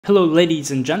Hello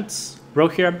ladies and gents, Ro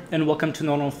here and welcome to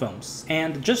NOandROfilms.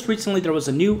 And just recently there was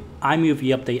a new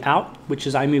iMovie update out, which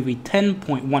is iMovie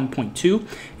 10.1.2,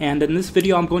 and in this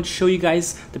video I'm going to show you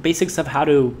guys the basics of how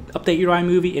to update your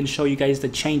iMovie and show you guys the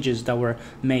changes that were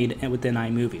made within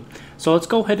iMovie. So let's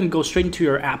go ahead and go straight into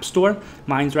your app store.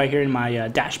 Mine's right here in my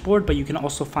dashboard, but you can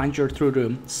also find your through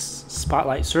to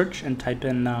Spotlight search and type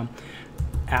in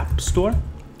App Store.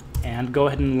 And go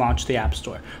ahead and launch the App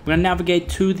Store. We're going to navigate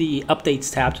to the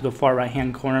Updates tab to the far right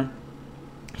hand corner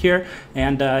here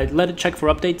and let it check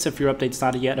for updates if your update's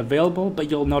not yet available,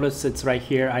 but you'll notice it's right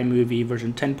here, iMovie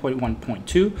version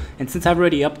 10.1.2, and since I've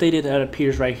already updated, it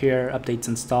appears right here, updates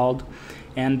installed.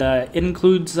 And it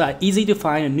includes easy to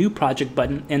find a new project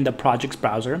button in the projects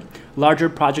browser, larger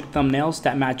project thumbnails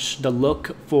that match the look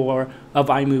of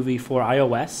iMovie for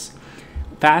iOS,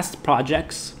 fast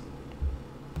projects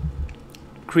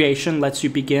creation lets you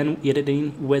begin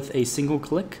editing with a single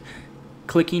click.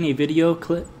 Clicking a video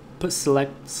clip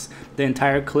selects the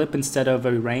entire clip instead of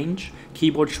a range.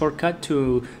 Keyboard shortcut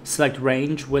to select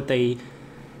range with a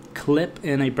clip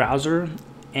in a browser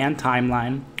and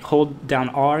timeline. Hold down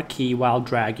R key while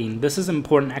dragging. This is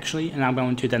important actually, and I'm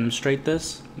going to demonstrate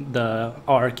this, the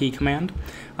R key command.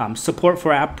 Support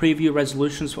for app preview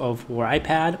resolutions for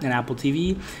iPad and Apple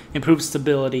TV, improved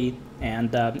stability,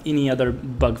 and any other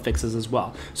bug fixes as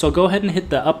well. So go ahead and hit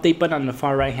the update button on the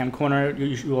far right hand corner.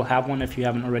 You will have one if you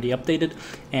haven't already updated,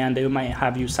 and it might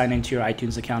have you sign into your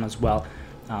iTunes account as well.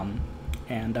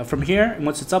 From here,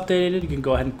 once it's updated, you can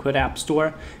go ahead and quit App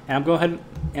Store, and I'll go ahead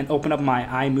and open up my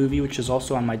iMovie, which is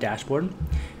also on my dashboard.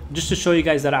 Just to show you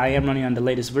guys that I am running on the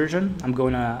latest version, I'm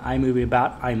going to iMovie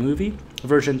About iMovie,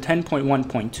 version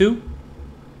 10.1.2.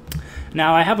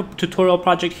 Now I have a tutorial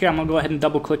project here. I'm going to go ahead and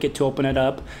double click it to open it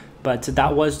up, but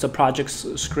that was the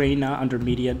project's screen under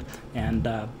Media, and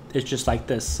it's just like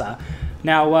this.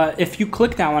 Now if you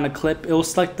click now on a clip, it will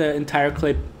select the entire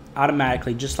clip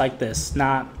automatically, just like this.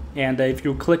 And if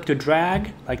you click to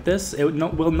drag like this, it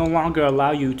will no longer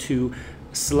allow you to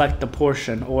select the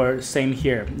portion, or same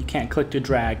here, you can't click to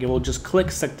drag, it will just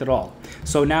click select it all.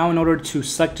 So now in order to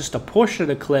select just a portion of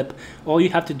the clip, all you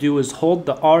have to do is hold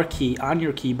the R key on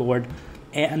your keyboard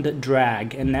and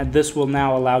drag, and this will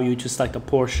now allow you to select a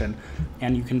portion,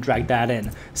 and you can drag that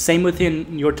in. Same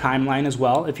within your timeline as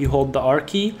well. If you hold the R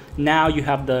key, now you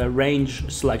have the range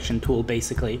selection tool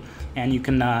basically, and you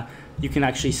can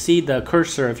actually see the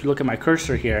cursor. If you look at my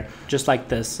cursor here, just like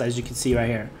this, as you can see right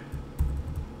here.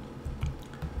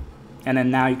 And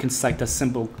then now you can select a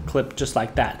simple clip just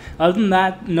like that. Other than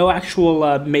that, no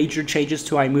actual major changes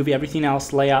to iMovie. Everything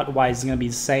else layout-wise is going to be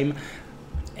the same.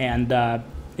 And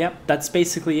yep, that's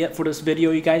basically it for this video,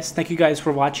 you guys. Thank you guys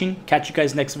for watching. Catch you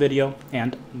guys next video,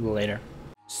 and later.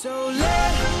 So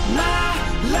let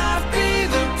my life